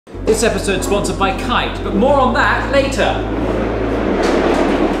This episode's sponsored by Kite, but more on that later.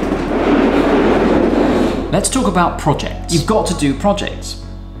 Let's talk about projects. You've got to do projects.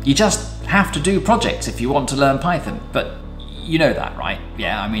 You just have to do projects if you want to learn Python, but you know that, right?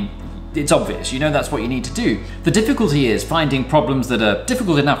 Yeah, I mean, it's obvious, you know that's what you need to do. The difficulty is finding problems that are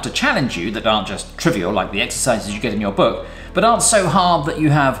difficult enough to challenge you, that aren't just trivial like the exercises you get in your book, but aren't so hard that you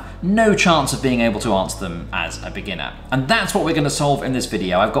have no chance of being able to answer them as a beginner. And that's what we're going to solve in this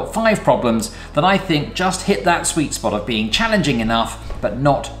video. I've got 5 problems that I think just hit that sweet spot of being challenging enough, but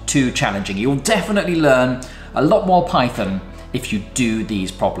not too challenging. You'll definitely learn a lot more Python if you do these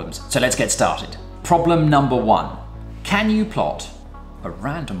problems. So let's get started. Problem number 1. Can you plot a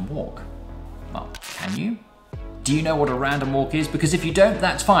random walk? Well, can you? Do you know what a random walk is? Because if you don't,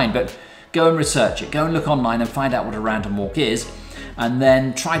 that's fine, but go and research it. Go and look online and find out what a random walk is, and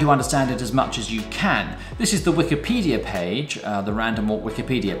then try to understand it as much as you can. This is the Wikipedia page, the random walk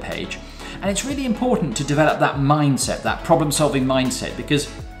Wikipedia page, and it's really important to develop that mindset, that problem-solving mindset,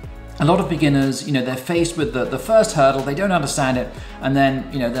 because a lot of beginners, they're faced with the first hurdle, they don't understand it, and then,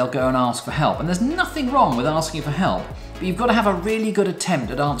 they'll go and ask for help. And there's nothing wrong with asking for help, but you've got to have a really good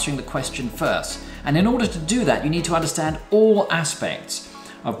attempt at answering the question first. And in order to do that, you need to understand all aspects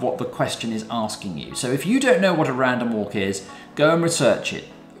of what the question is asking you. So if you don't know what a random walk is, go and research it.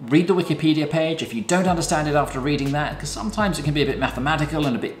 Read the Wikipedia page. If you don't understand it after reading that, because sometimes it can be a bit mathematical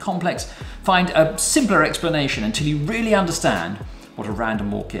and a bit complex, find a simpler explanation until you really understand what a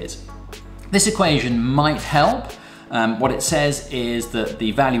random walk is. This equation might help. What it says is that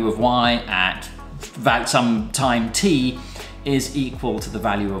the value of y at some time t is equal to the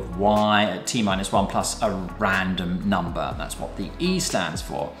value of y at t minus 1 plus a random number. That's what the E stands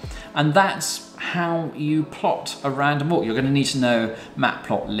for. And that's how you plot a random walk. You're going to need to know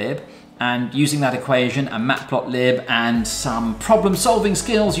matplotlib, and using that equation and matplotlib and some problem-solving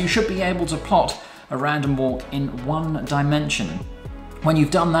skills, you should be able to plot a random walk in 1 dimension. When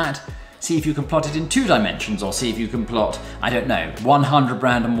you've done that, see if you can plot it in 2 dimensions, or see if you can plot, 100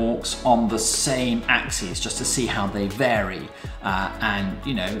 random walks on the same axes, just to see how they vary. And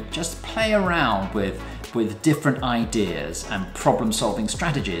just play around with different ideas and problem-solving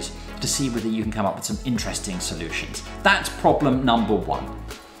strategies to see whether you can come up with some interesting solutions. That's problem number 1.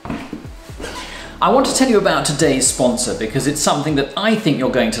 I want to tell you about today's sponsor because it's something that I think you're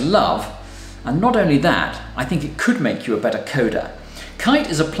going to love. And not only that, I think it could make you a better coder.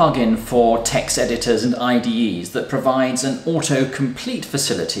 Kite is a plugin for text editors and IDEs that provides an autocomplete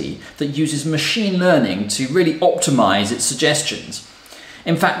facility that uses machine learning to really optimize its suggestions.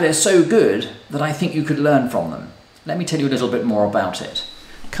 In fact, they're so good that I think you could learn from them. Let me tell you a little bit more about it.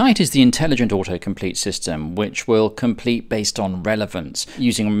 Kite is the intelligent autocomplete system which will complete based on relevance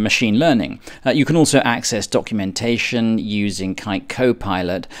using machine learning. You can also access documentation using Kite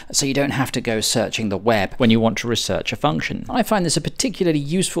Copilot, so you don't have to go searching the web when you want to research a function. I find this a particularly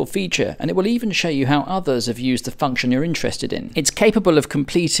useful feature, and it will even show you how others have used the function you're interested in. It's capable of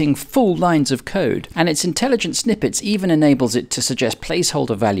completing full lines of code, and its intelligent snippets even enables it to suggest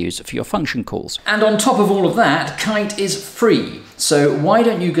placeholder values for your function calls. And on top of all of that, Kite is free. So why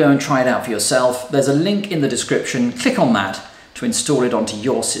don't you go and try it out for yourself? There's a link in the description. Click on that to install it onto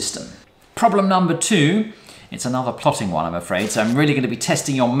your system. Problem number 2. It's another plotting one, I'm afraid, so I'm really going to be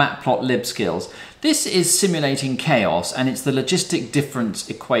testing your matplotlib skills. This is simulating chaos, and it's the logistic difference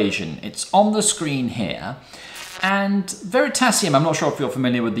equation. It's on the screen here. And Veritasium, I'm not sure if you're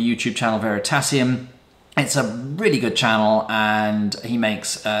familiar with the YouTube channel Veritasium. It's a really good channel, and he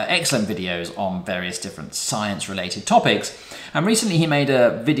makes excellent videos on various different science-related topics. And recently he made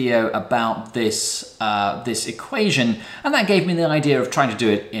a video about this equation, and that gave me the idea of trying to do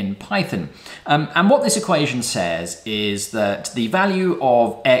it in Python. And what this equation says is that the value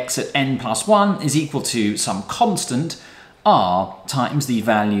of x at n plus 1 is equal to some constant r times the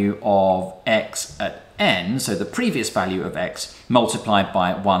value of x at n, so the previous value of x, multiplied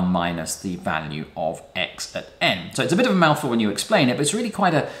by 1 minus the value of x at n. So it's a bit of a mouthful when you explain it, but it's really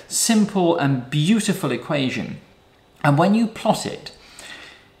quite a simple and beautiful equation. And when you plot it,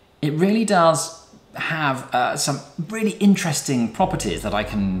 it really does have some really interesting properties that I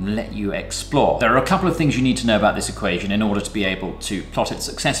can let you explore. There are a couple of things you need to know about this equation in order to be able to plot it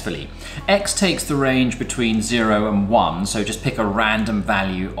successfully. X takes the range between 0 and 1, so just pick a random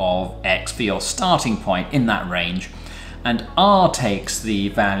value of x for your starting point in that range. And R takes the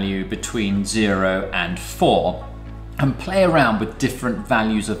value between 0 and 4. And play around with different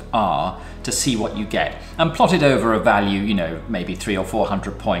values of R to see what you get. And plot it over a value, maybe 300 or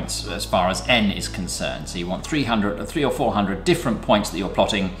 400 points as far as n is concerned. So you want 300 or 400 different points that you're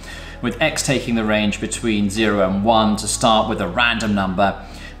plotting, with x taking the range between 0 and 1 to start with a random number,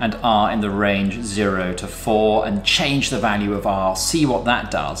 and r in the range 0 to 4 and change the value of r, see what that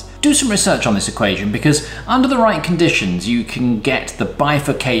does. Do some research on this equation because under the right conditions you can get the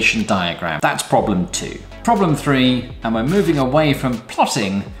bifurcation diagram. That's problem 2. Problem 3, and we're moving away from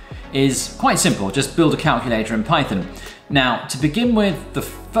plotting, is quite simple. Just build a calculator in Python. Now, to begin with, the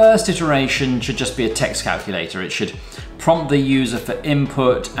first iteration should just be a text calculator. It should prompt the user for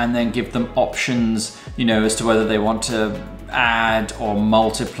input and then give them options, as to whether they want to add or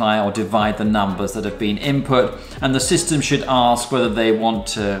multiply or divide the numbers that have been input, and the system should ask whether they want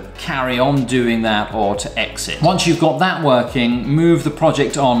to carry on doing that or to exit. Once you've got that working, move the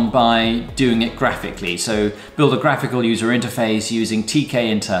project on by doing it graphically. So build a graphical user interface using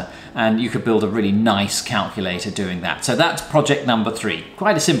tkinter, and you could build a really nice calculator doing that. So that's project number 3,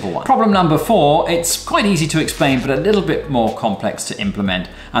 quite a simple one. Problem number 4, it's quite easy to explain but a little bit more complex to implement,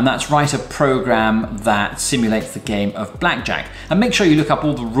 and that's write a program that simulates the game of blackjack. And make sure you look up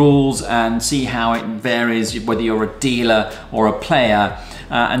all the rules and see how it varies, whether you're a dealer or a player,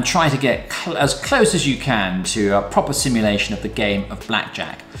 and try to get as close as you can to a proper simulation of the game of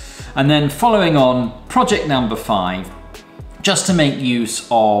blackjack. And then following on, project number 5, just to make use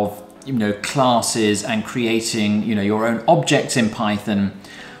of classes and creating your own objects in Python,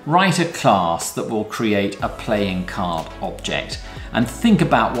 write a class that will create a playing card object and think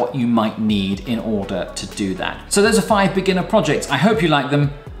about what you might need in order to do that. So those are 5 beginner projects. I hope you like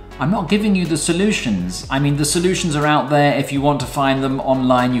them. I'm not giving you the solutions. I mean, the solutions are out there. If you want to find them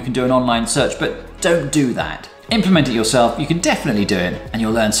online, you can do an online search, but don't do that. Implement it yourself. You can definitely do it and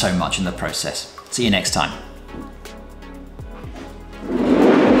you'll learn so much in the process. See you next time.